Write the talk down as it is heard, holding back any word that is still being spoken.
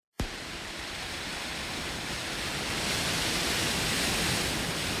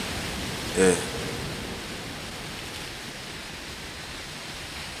Yeah.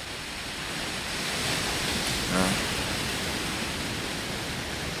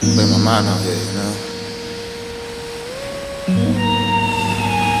 Put my mind out here, you know.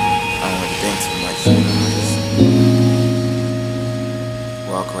 I don't really think too much, you know. I just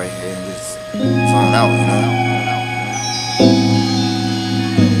walk right here and just zone out, you know.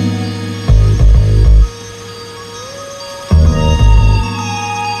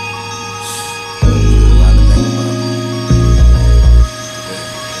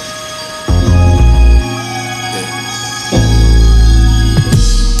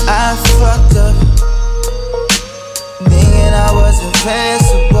 I fucked up, thinking I was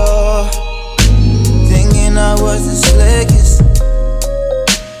invincible, thinking I was the slickest,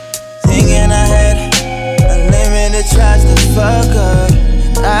 thinking I had unlimited tries to fuck up.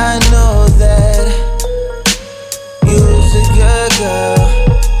 I know that you was a good girl,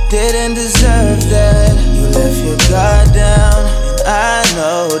 didn't deserve that. You left your guard down, and I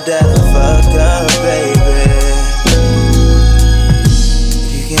know that I fucked up, baby.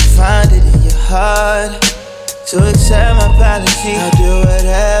 Find it in your heart to accept my apology. I'll do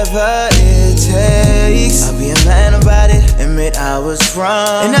whatever it takes. I'll be a man about it, admit I was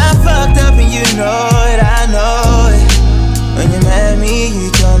wrong. And I fucked up and you know it, I know it. When you met me, you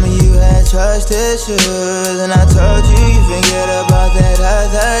told me you had trust issues, and I told you you forget about that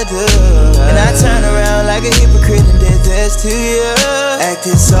other dude. And I turned around like a hypocrite and did this to you,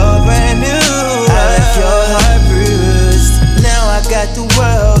 acted so brand new. I left your heart bruised. Now I got the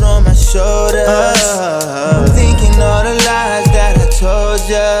world on my shoulders, thinking all the lies that I told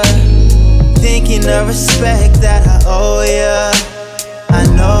ya, thinking the respect that I owe ya. I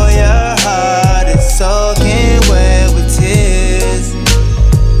know your heart is soaking wet with tears,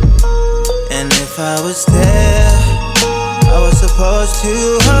 and if I was there, I was supposed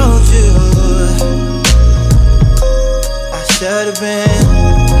to hold you. I should've been.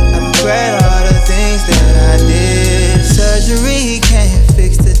 I regret all the things that I did. Surgery can't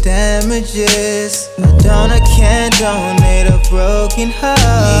fix the damages. I can't donate a broken heart.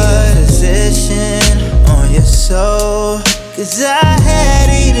 Need a physician on your soul, 'cause I had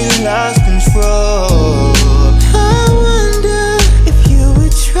even lost control.